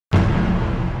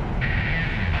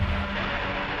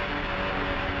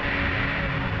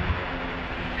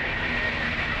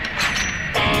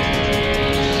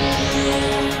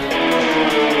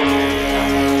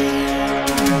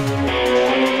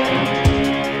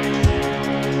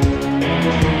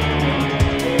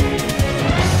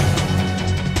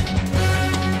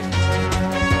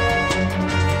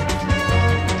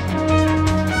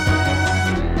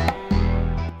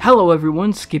Hello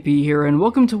everyone, Skippy here, and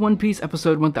welcome to One Piece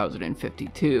episode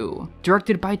 1052,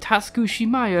 directed by Tasuku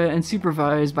Shimaya and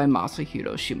supervised by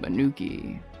Masahiro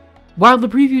Shimanuki. While the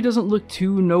preview doesn't look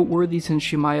too noteworthy since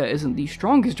Shimaya isn't the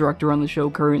strongest director on the show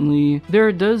currently, there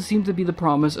does seem to be the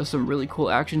promise of some really cool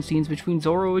action scenes between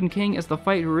Zoro and King as the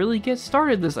fight really gets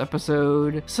started this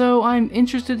episode, so I'm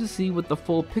interested to see what the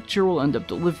full picture will end up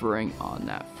delivering on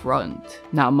that front.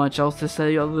 Not much else to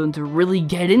say other than to really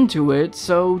get into it,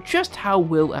 so just how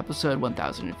will episode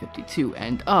 1052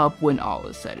 end up when all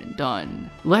is said and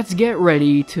done? Let's get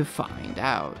ready to find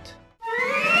out.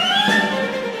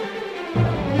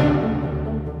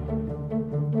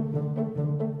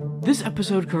 This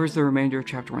episode covers the remainder of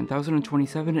chapter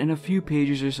 1027 and a few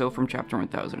pages or so from chapter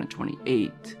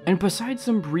 1028. And besides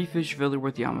some briefish filler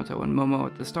with Yamato and Momo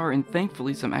at the start and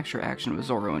thankfully some extra action with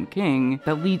Zoro and King,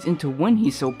 that leads into when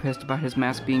he's so pissed about his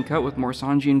mask being cut with more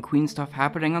Sanji and Queen stuff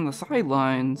happening on the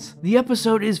sidelines, the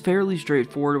episode is fairly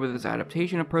straightforward with its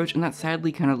adaptation approach, and that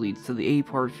sadly kinda leads to the A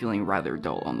part feeling rather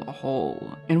dull on the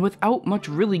whole. And without much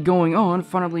really going on,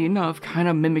 funnily enough,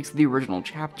 kinda mimics the original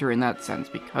chapter in that sense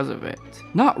because of it.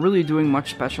 Not really doing much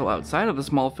special outside of the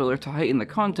small filler to heighten the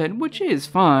content, which is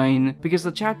fine, because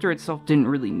the chapter itself didn't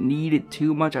really need it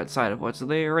too much outside of what's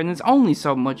there, and there's only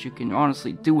so much you can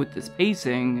honestly do with this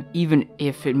pacing, even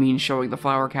if it means showing the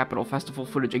Flower Capital Festival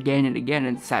footage again and again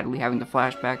and sadly having to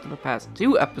flash back to the past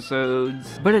two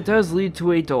episodes. But it does lead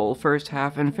to a dull first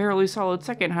half and fairly solid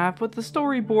second half with the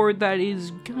storyboard that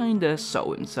is kinda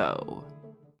so-and-so.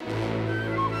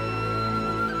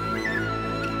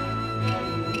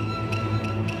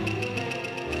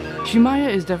 Shimaya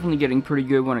is definitely getting pretty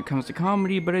good when it comes to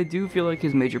comedy, but I do feel like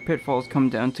his major pitfalls come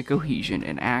down to cohesion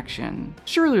and action.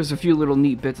 Sure, there's a few little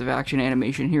neat bits of action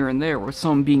animation here and there, with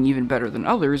some being even better than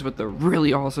others, with the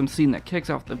really awesome scene that kicks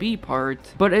off the B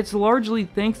part, but it's largely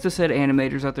thanks to said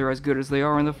animators that they're as good as they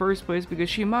are in the first place, because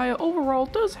Shimaya overall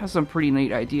does have some pretty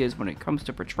neat ideas when it comes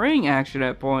to portraying action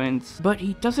at points, but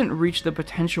he doesn't reach the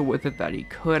potential with it that he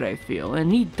could, I feel,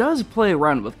 and he does play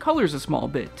around with colors a small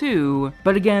bit too,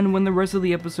 but again, when the rest of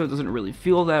the episode doesn't really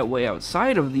feel that way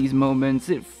outside of these moments,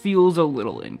 it feels a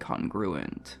little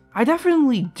incongruent. I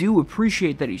definitely do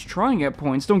appreciate that he's trying at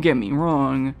points, don't get me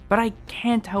wrong, but I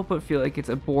can't help but feel like it's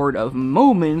a board of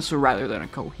moments rather than a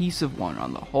cohesive one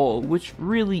on the whole, which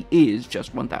really is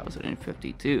just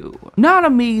 1052. Not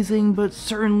amazing, but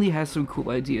certainly has some cool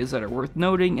ideas that are worth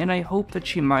noting, and I hope that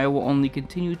Shimaya will only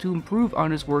continue to improve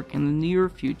on his work in the near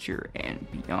future and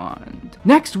beyond.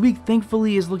 Next week,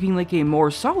 thankfully, is looking like a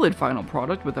more solid final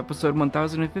product with episode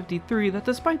 1053 that,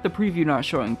 despite the preview not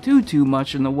showing too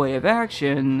much in the way of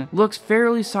action, looks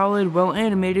fairly solid, well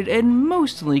animated, and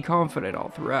mostly confident all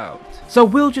throughout. So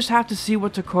we'll just have to see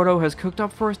what Tokoro has cooked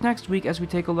up for us next week as we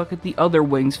take a look at the other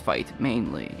Wings fight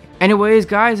mainly. Anyways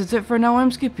guys, that's it for now. I'm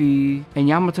Skippy, and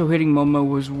Yamato hitting Momo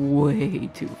was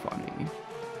way too funny.